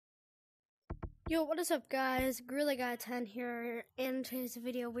Yo, what is up guys? Gorilla Guy 10 here. In today's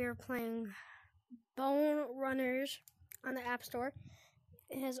video we are playing Bone Runners on the App Store.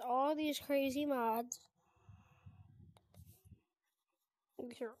 It has all these crazy mods.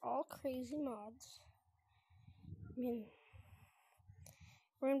 These are all crazy mods. We're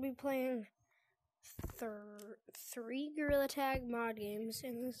going to be playing three Gorilla Tag mod games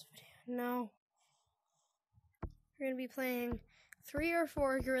in this video. No. We're going to be playing 3 or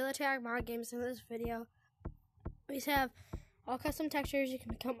 4 Gorilla Tag mod games in this video. These have all custom textures. You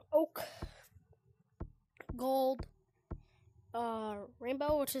can become oak, gold,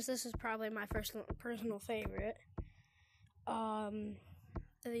 rainbow, this is probably my personal favorite.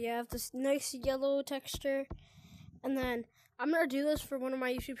 You have this nice yellow texture, and then I'm gonna do this for one of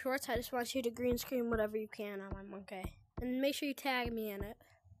my YouTube shorts. I just want you to green screen whatever you can on my monkey, and make sure you tag me in it.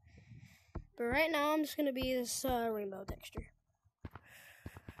 But right now, I'm just gonna be this rainbow texture.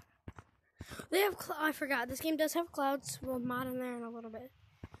 They have I forgot this game does have clouds. We'll mod in there in a little bit.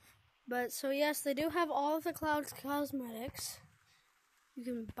 But so yes, they do have all of the clouds cosmetics. You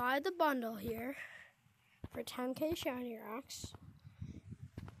can buy the bundle here for 10k shiny rocks.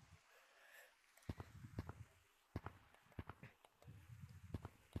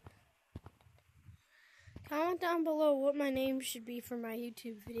 Comment down below what my name should be for my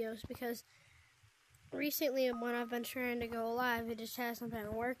YouTube videos, because recently when I've been trying to go live, it just hasn't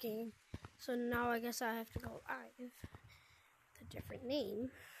been working. So now I guess I have to go live with a different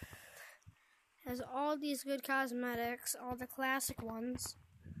name. Has all these good cosmetics, all the classic ones.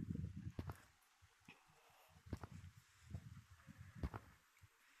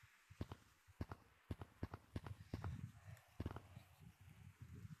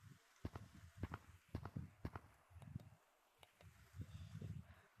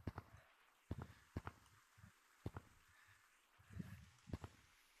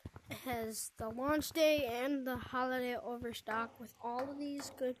 It has the launch day and the holiday overstock with all of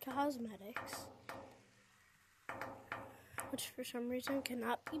these good cosmetics, which for some reason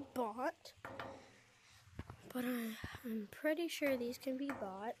cannot be bought, but I'm pretty sure these can be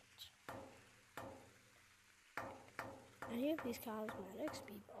bought. Any of these cosmetics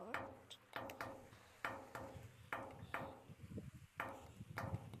be bought?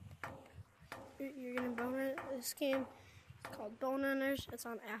 You're gonna bone it. This game is called Bone Runners. It's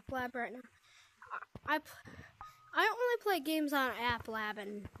on App Lab right now. I only play games on App Lab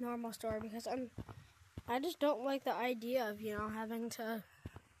and normal store because I just don't like the idea of, having to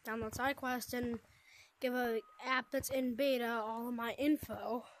download SideQuest and give a app that's in beta all of my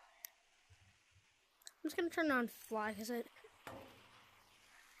info. I'm just gonna turn on Fly because it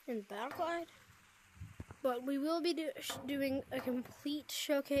in Battleglide. But we will be doing a complete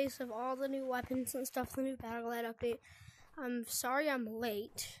showcase of all the new weapons and stuff, the new Battleglide update. I'm sorry I'm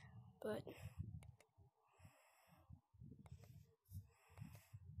late, but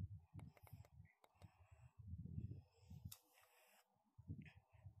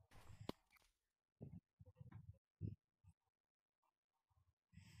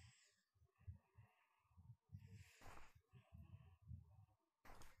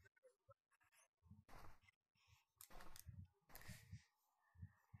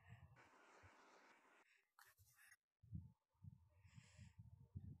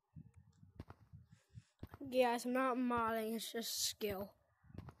guys, I'm not modding, it's just skill.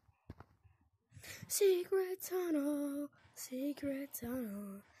 Secret tunnel, through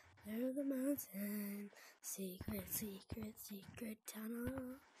the mountain. Secret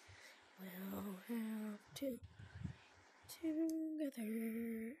tunnel. We'll have to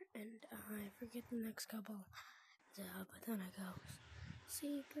together, and I forget the next couple. But then I go,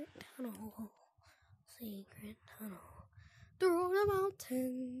 secret tunnel, through the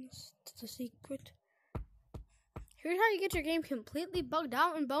mountains to the secret. Here's how you get your game completely bugged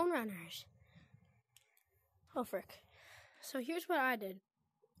out in Bone Runners. Oh, frick. So here's what I did.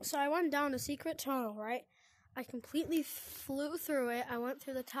 So I went down the secret tunnel, right? I completely flew through it. I went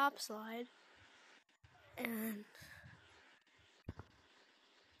through the top slide. And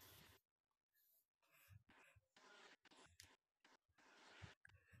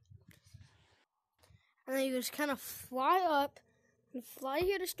then you just kind of fly up and fly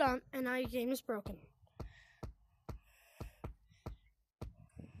here to stump, and now your game is broken.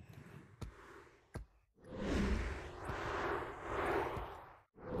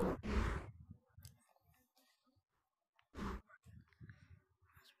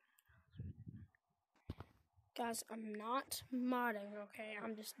 Guys, I'm not modding, okay?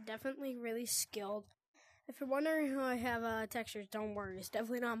 I'm just definitely really skilled. If you're wondering how I have textures, don't worry. It's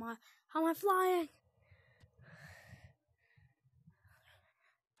definitely not how am I flying?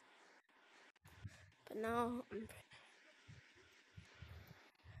 But now,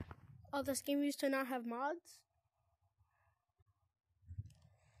 oh, this game used to not have mods?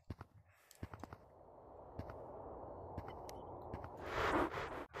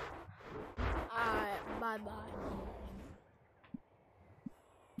 Bye-bye.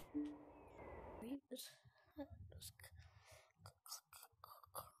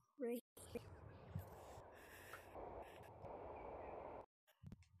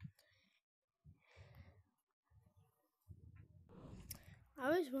 I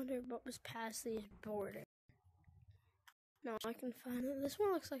always wondered what was past these borders. No, I can find it. This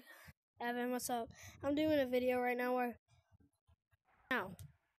one looks like... Evan, what's up? I'm doing a video right now where...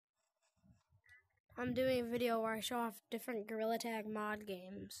 I'm doing a video where I show off different Gorilla Tag mod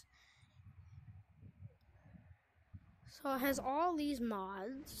games. So it has all these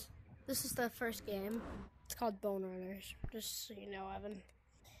mods. This is the first game. It's called Bone Runners, just so you know, Evan.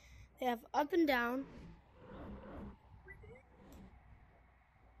 They have up and down.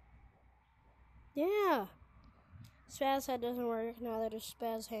 Yeah. Spaz head doesn't work. Now that is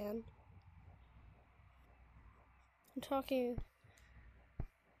Spaz hand. I'm talking...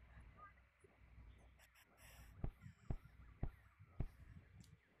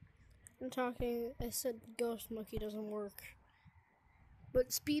 I said Ghost Monkey doesn't work. But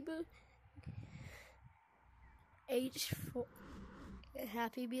Speedboost H4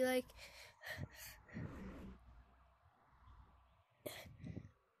 Happy be like...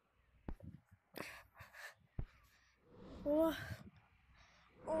 Oh,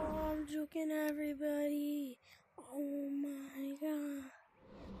 I'm joking, everybody. Oh my god.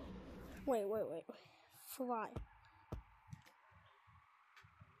 Wait. Fly.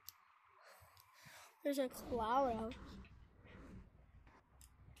 There's a cloud out.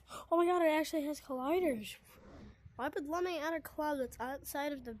 Oh my god, it actually has colliders. Why would let me add a cloud that's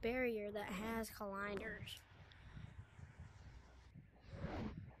outside of the barrier that has colliders?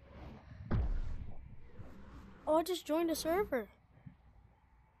 Oh, I just joined a server.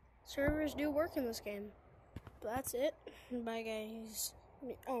 Servers do work in this game. But that's it. Bye, guys.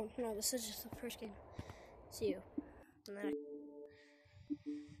 Oh, no, this is just the first game. See you.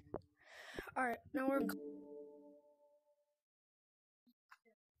 Alright, now we're...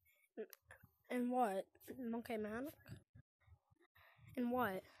 And what? Monkey Man? And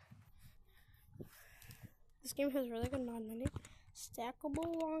what? This game has really good mod menu.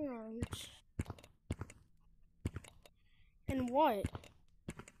 Stackable long arms. And what?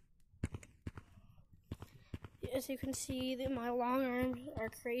 As you can see, my long arms are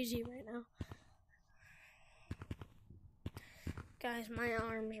crazy right now. Guys, my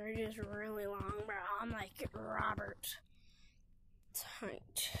arms are just really long, bro. I'm like Robert.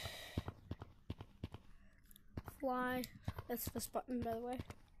 Tight. Fly. That's this button, by the way.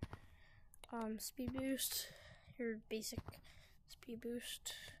 Speed boost. Your basic speed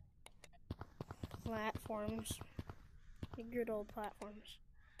boost. Platforms. Your good old platforms.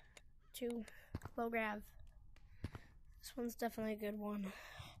 2. Low grav. This one's definitely a good one.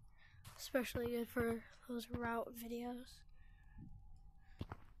 Especially good for those route videos.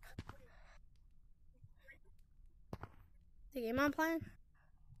 The game I'm playing?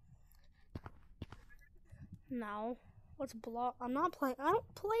 No. What's blog? I'm not playing. I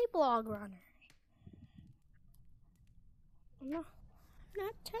don't play Blog Runner. I'm not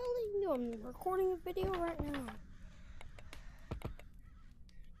telling you. I'm recording a video right now.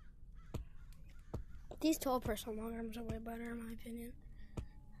 These 12-person long arms are way better, in my opinion.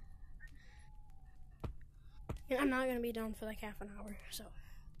 And I'm not going to be done for like half an hour, so.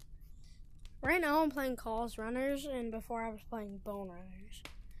 Right now I'm playing Calls Runners, and before I was playing Bone Runners.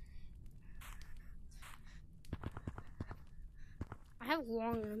 I have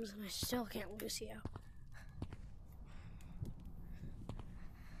long arms and I still can't lose you.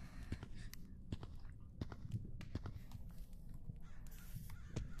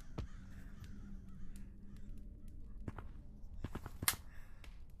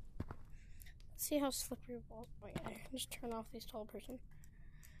 See how slippery balls. Wait, I can just turn off these 12-person.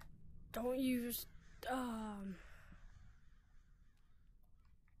 Don't use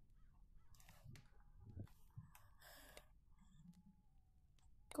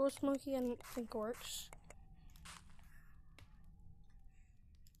Ghost Monkey, I don't think works.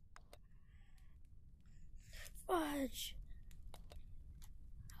 Fudge.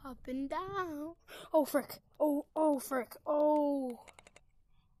 Up and down. Oh frick. Oh frick. Oh.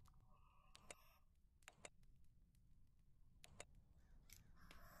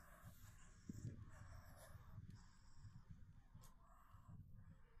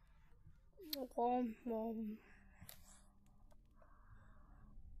 Well.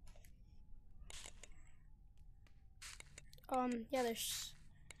 Yeah, there's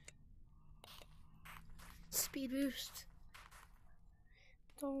speed boost.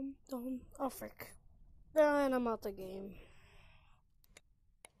 Oh, frick. And I'm out the game.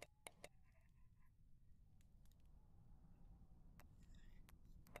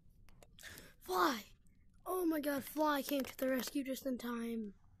 Fly! Oh my god, Fly came to the rescue just in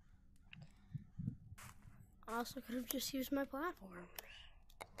time. I also could have just used my platform.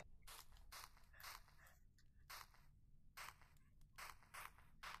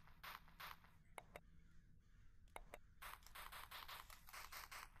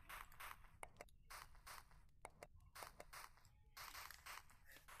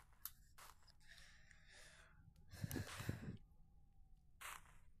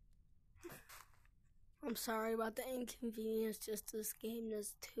 I'm sorry about the inconvenience, just this game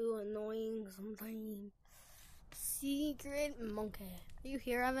is too annoying sometimes. Secret monkey. Are you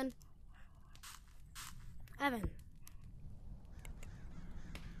here, Evan? Evan.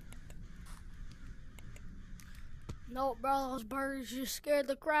 No, bro, those birds just scared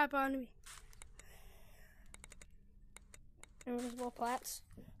the crap out of me. Invisible plats.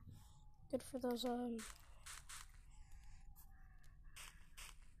 Good for those,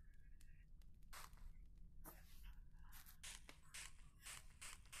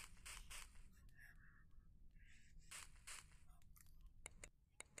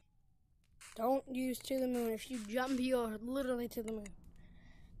 Don't use to the moon. If you jump, you're literally to the moon.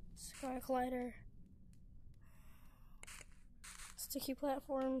 Sky Collider. Sticky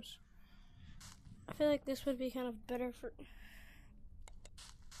platforms. I feel like this would be kind of better for...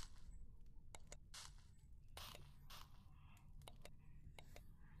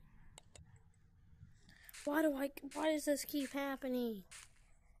 Why does this keep happening?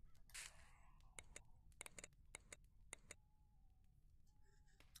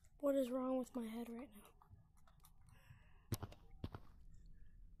 What is wrong with my head right now?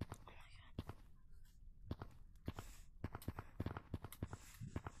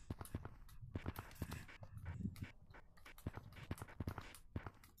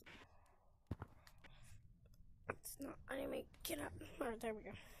 It's not, I didn't make it up. Alright, there we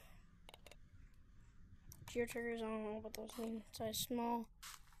go. Geo triggers, I don't know what those mean. Size small.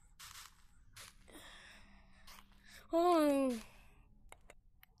 Oh!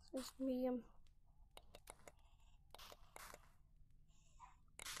 Size medium.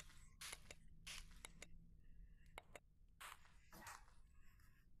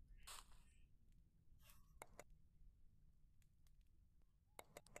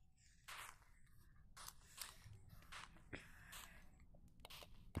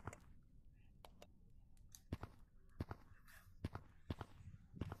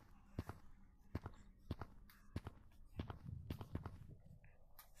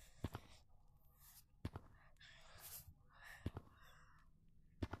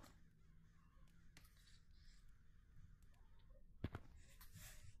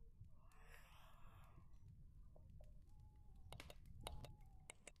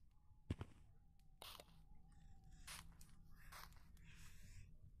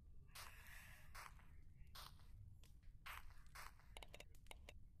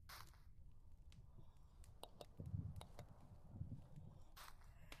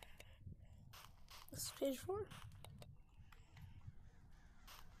 This is page 4.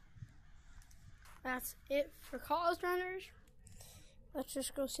 That's it for college runners. Let's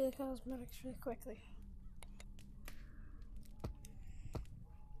just go see the cosmetics really quickly.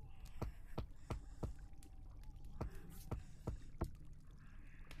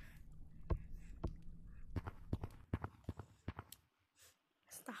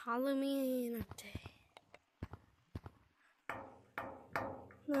 It's the Halloween update.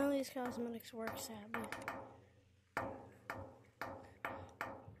 None of these cosmetics work, sadly.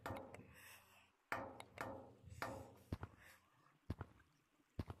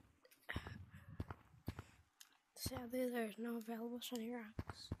 Sadly, there's no available shiny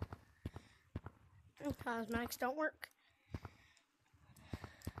rocks. And cosmetics don't work.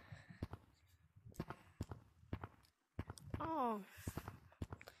 Oh.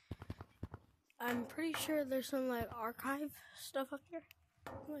 I'm pretty sure there's some, like, archive stuff up here.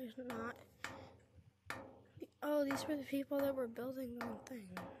 No, there's not. Oh, these were the people that were building the whole thing.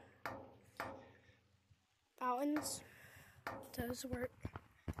 Fountains. Does work.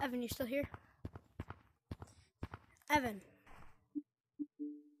 Evan, you still here? Evan.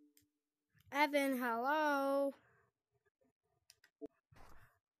 Evan, hello?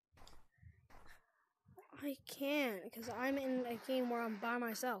 I can't, because I'm in a game where I'm by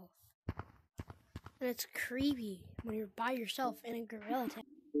myself. And it's creepy when you're by yourself in a gorilla tag.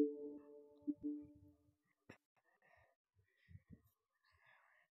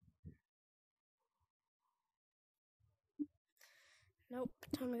 Nope.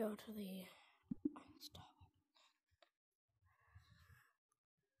 Time to go to the stop.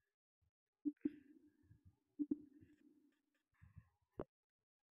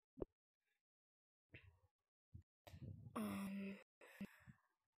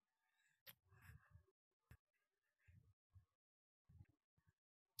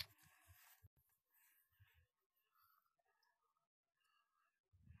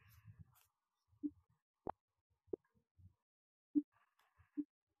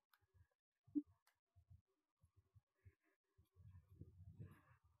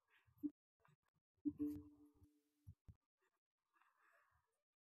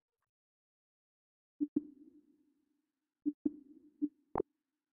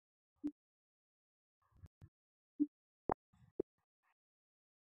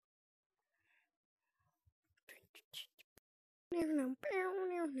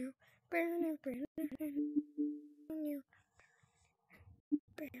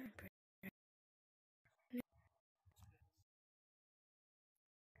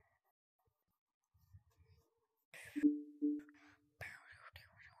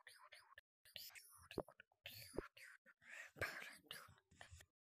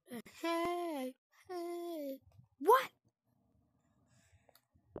 Hey, hey, what?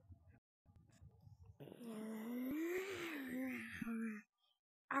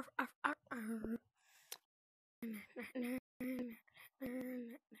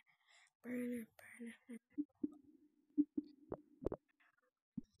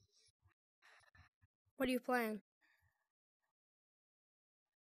 What are you playing?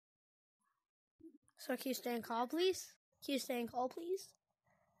 So can you stay in call, please? Can you stay in call, please?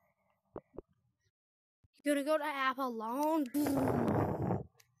 You're gonna go to app alone?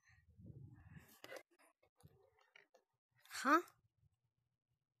 Huh?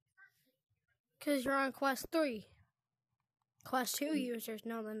 Because you're on Quest 3. Quest 2 users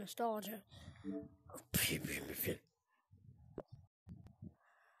know the nostalgia.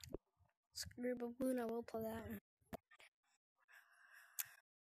 Screw Baboon, I will play that.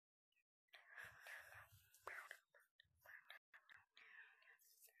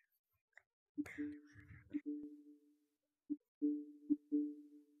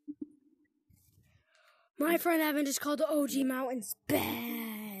 My friend Evan just called the OG Mountains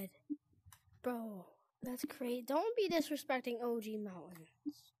bad. Bro, that's crazy. Don't be disrespecting OG Mountains.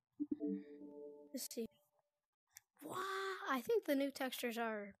 Let's see. Wow, I think the new textures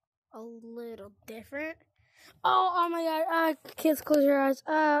are a little different. Oh my god, kids, close your eyes.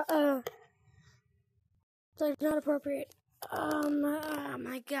 That's not appropriate. Oh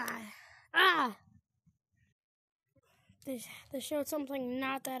my god. They showed something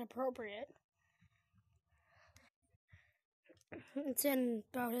not that appropriate. It's in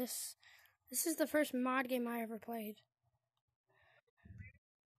Bodis. This is the first mod game I ever played.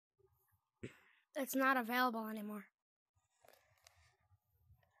 It's not available anymore.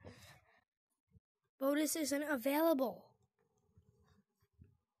 Bodis isn't available.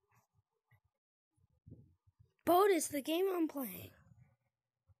 Bodis, the game I'm playing.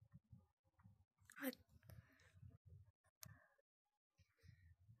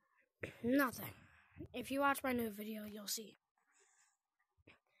 Nothing. If you watch my new video, you'll see.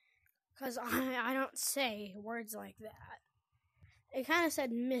 Because I don't say words like that. It kind of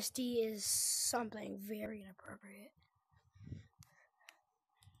said Misty is something very inappropriate.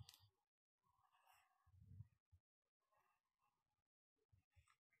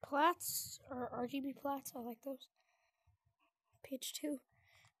 Plats, or RGB plats, I like those. Page 2.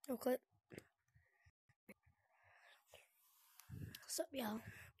 No clip. What's up, y'all?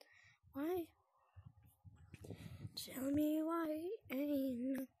 Why? Tell me why ain't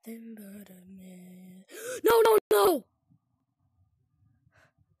nothing but a man. No!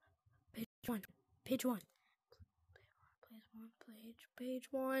 Page one. Page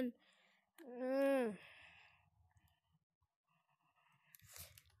one.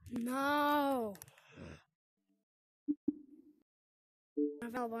 No. Not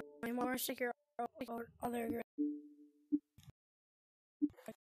available anymore. Stick your other.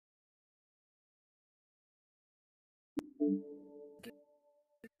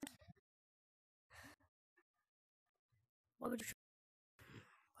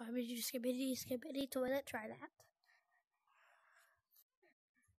 Why would you skip it toilet? Try that.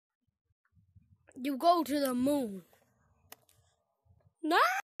 You go to the moon. No.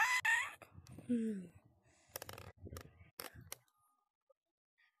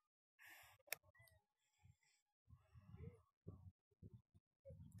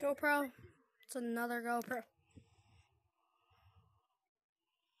 GoPro. It's another GoPro.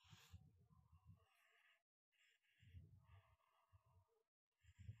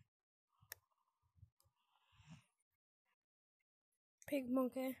 Pig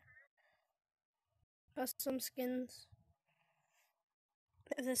monkey. Custom skins.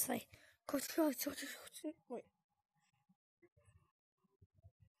 This like wait.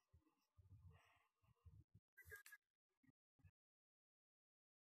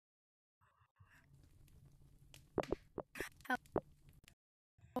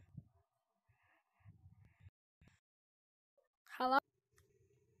 Hello.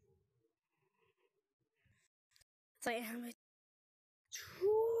 It's like anime.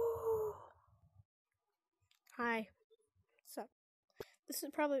 Hi. So this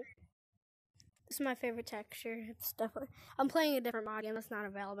is my favorite texture. It's definitely I'm playing a different mod game that's not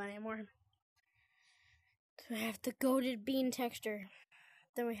available anymore. So we have the goated bean texture.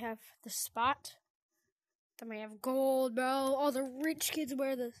 Then we have the spot. Then we have gold, bro. All the rich kids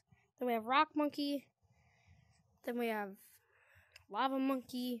wear this. Then we have rock monkey. Then we have lava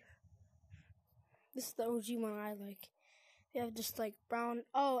monkey. This is the OG one I like. We have just like brown.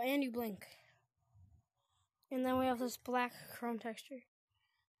 Oh, and you blink. And then we have this black chrome texture.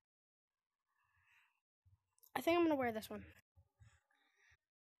 I think I'm gonna wear this one.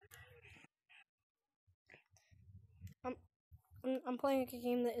 I'm playing a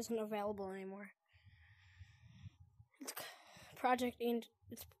game that isn't available anymore. It's Project Angel.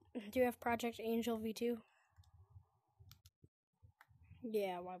 Do you have Project Angel V2?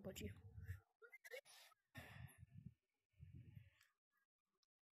 Yeah, why would you?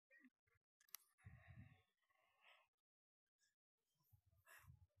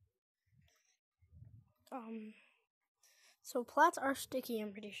 So plats are sticky,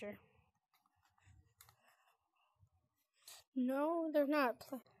 I'm pretty sure. No, they're not.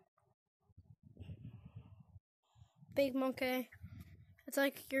 Big monkey. It's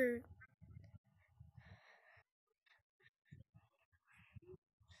like you're.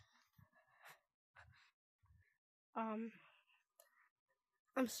 I'm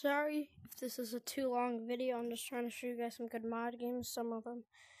sorry if this is a too long video. I'm just trying to show you guys some good mod games. Some of them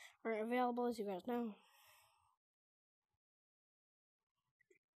aren't available, as you guys know.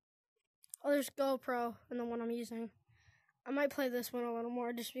 Oh, there's GoPro and the one I'm using. I might play this one a little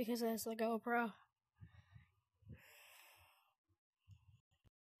more just because it has the GoPro.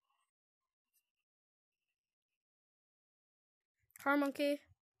 Car monkey.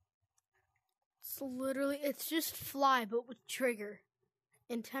 It's just fly, but with trigger.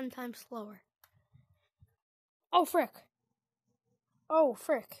 And 10 times slower. Oh, frick. Oh,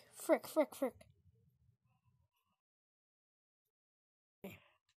 frick. Frick.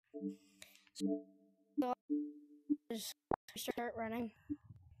 So, just start running.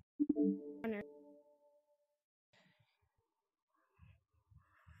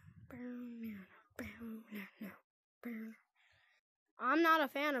 I'm not a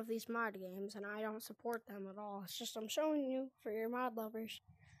fan of these mod games, and I don't support them at all. It's just I'm showing you for your mod lovers.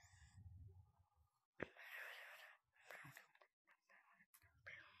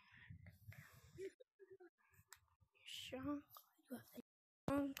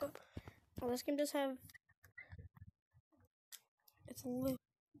 Oh, this game does have.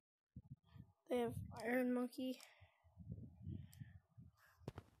 They have Iron Monkey.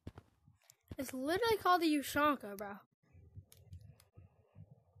 It's literally called the Ushanka, bro.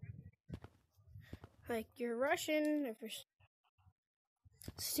 Like, you're Russian, if you're.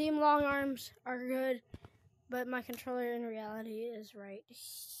 Steam long arms are good, but my controller in reality is right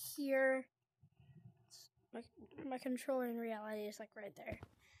here. My controller in reality is like right there.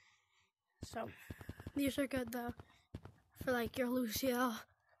 So, these are good though. For like your Lucio.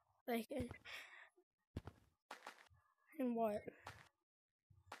 Like, and what?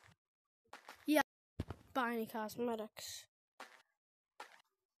 Yeah, buy any cosmetics.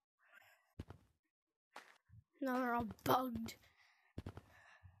 No, they're all bugged.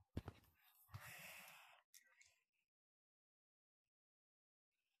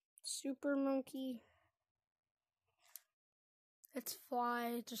 Super monkey. It's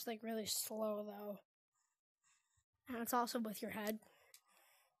fly, just like really slow though. And it's also with your head.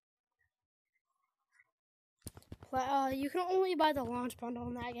 You can only buy the launch bundle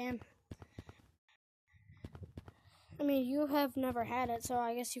in that game. I mean, you have never had it, so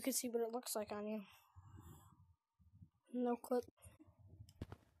I guess you could see what it looks like on you. No clip.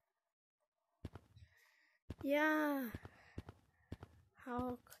 Yeah.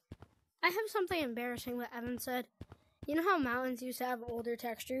 I have something embarrassing that Evan said. You know how mountains used to have older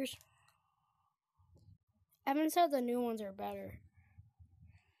textures? Evan said the new ones are better.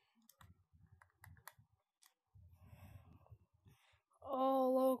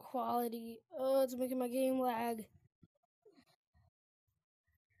 Oh, low quality. Oh, it's making my game lag.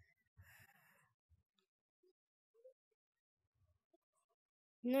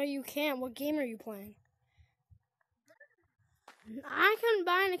 No, you can't. What game are you playing? I couldn't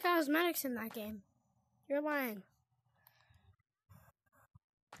buy any cosmetics in that game. You're lying.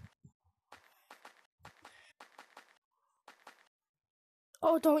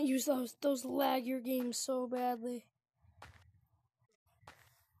 Oh, don't use those. Those lag your game so badly.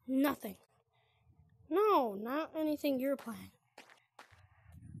 Nothing. No, not anything you're playing.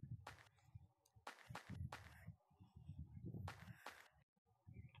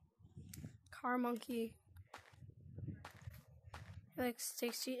 Car monkey. Like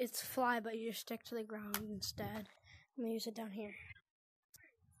sticks you, it's fly, but you just stick to the ground instead. I'm gonna use it down here.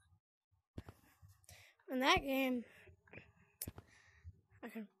 In that game, I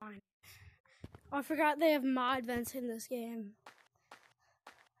can find. Oh, I forgot they have mod vents in this game.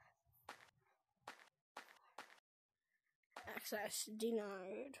 Access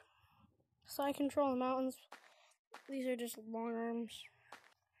denied. Side control mountains. These are just long arms.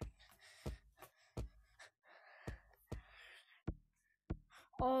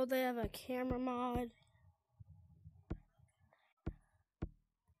 Oh, they have a camera mod.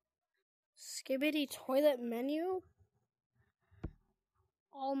 Skibidi toilet menu.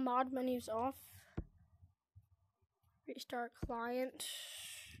 All mod menus off. Restart client.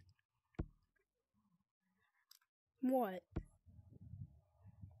 What?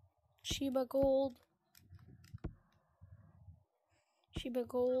 Shiba Gold. Shiba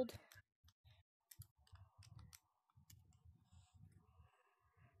Gold.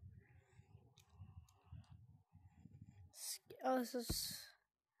 Oh, this is...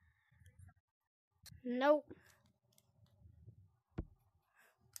 Nope.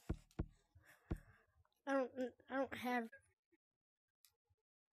 I don't have...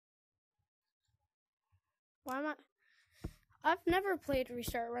 Why am I... I've never played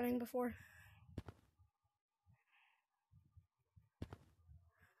Restart Running before.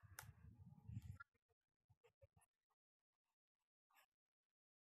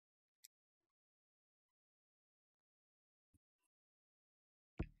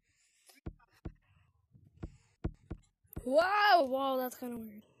 Wow! Wow, that's kind of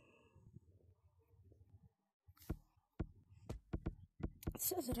weird. It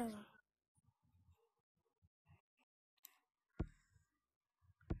says it has a...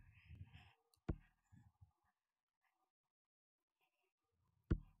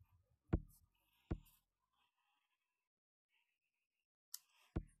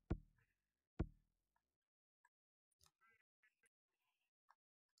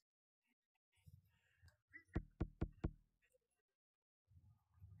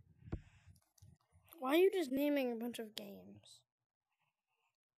 Why are you just naming a bunch of games?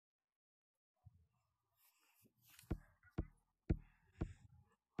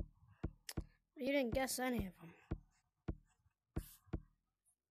 You didn't guess any of them.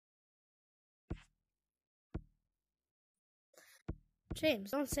 James,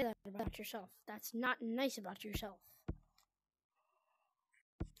 don't say that about yourself. That's not nice about yourself.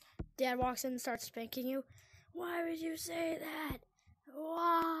 Dad walks in and starts spanking you. Why would you say that?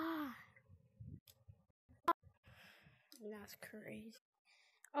 Why? That's crazy.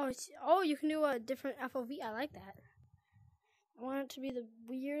 Oh, you can do a different FOV. I like that. I want it to be the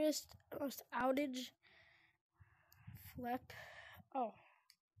weirdest, most outage flip. Oh.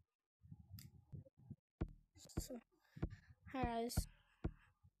 So, hi guys.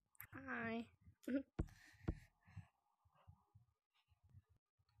 Hi.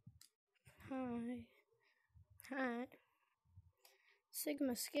 Hi. Hi.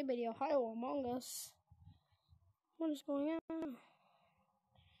 Sigma Skibidi Ohio Among Us. What is going on?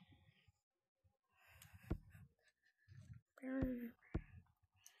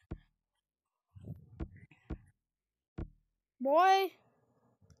 Boy.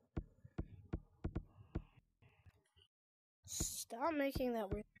 Stop making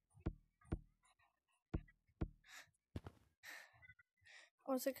that weird.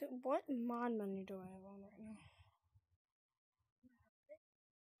 Oh, it's like, what mod menu do I have on right now?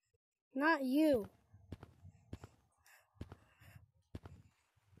 Not you.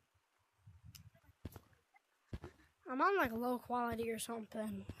 I'm on like low quality or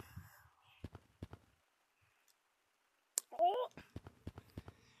something. Oh.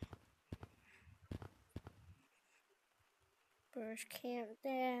 Bush Camp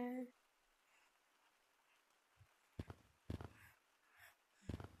Dad.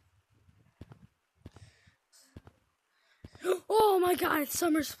 Oh my god, it's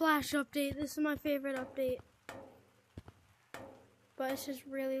Summer Splash update. This is my favorite update. But it's just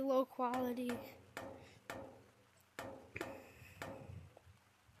really low quality.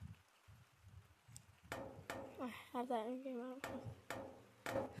 I have that in game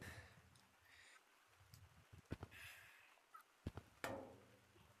out.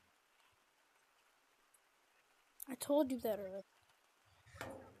 I told you that earlier.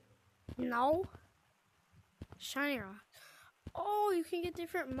 No. Shiny rock. Oh, you can get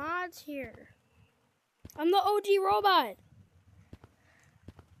different mods here. I'm the OG robot.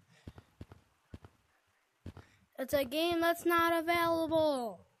 It's a game that's not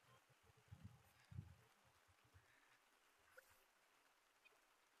available.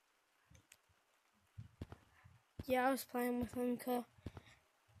 Yeah, I was playing with him.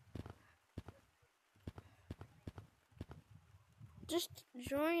 Just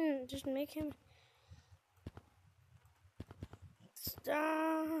join. Just make him.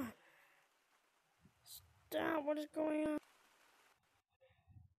 Stop. Stop. What is going on?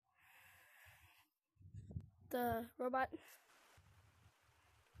 The robot.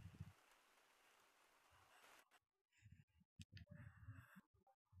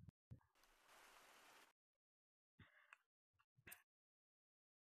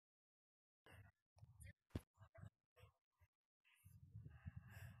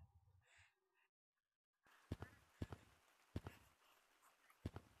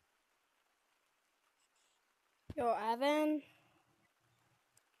 Yo, Evan.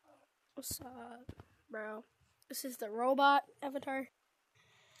 What's up, bro? This is the robot avatar.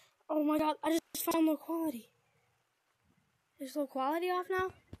 Oh my god, I just found low quality. Is low quality off now?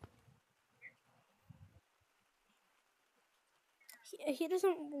 He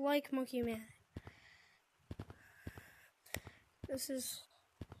doesn't like Monkey Man. This is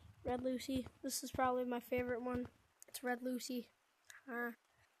Red Lucy. This is probably my favorite one. It's Red Lucy.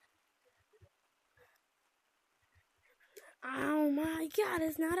 Oh my god,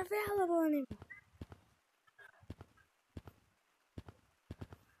 it's not available anymore.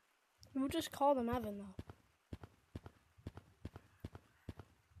 We'll just call them Evan though.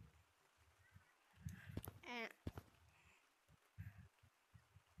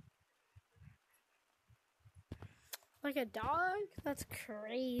 Like a dog? That's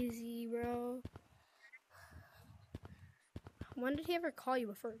crazy, bro. When did he ever call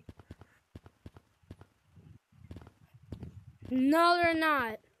you a furry? No, they're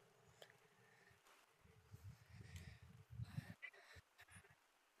not.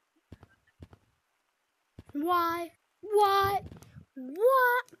 Why? What?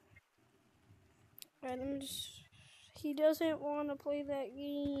 What? Alright, let me just... He doesn't want to play that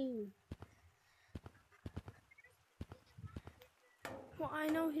game. Well, I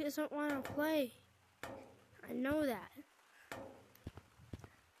know he doesn't want to play. I know that.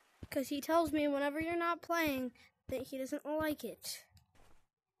 Because he tells me whenever you're not playing that he doesn't like it.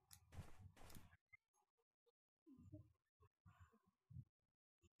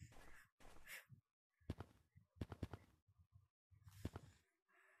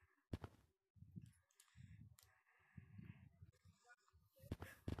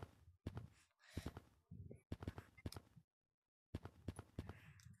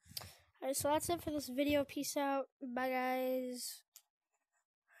 Alright, so that's it for this video. Peace out. Bye, guys.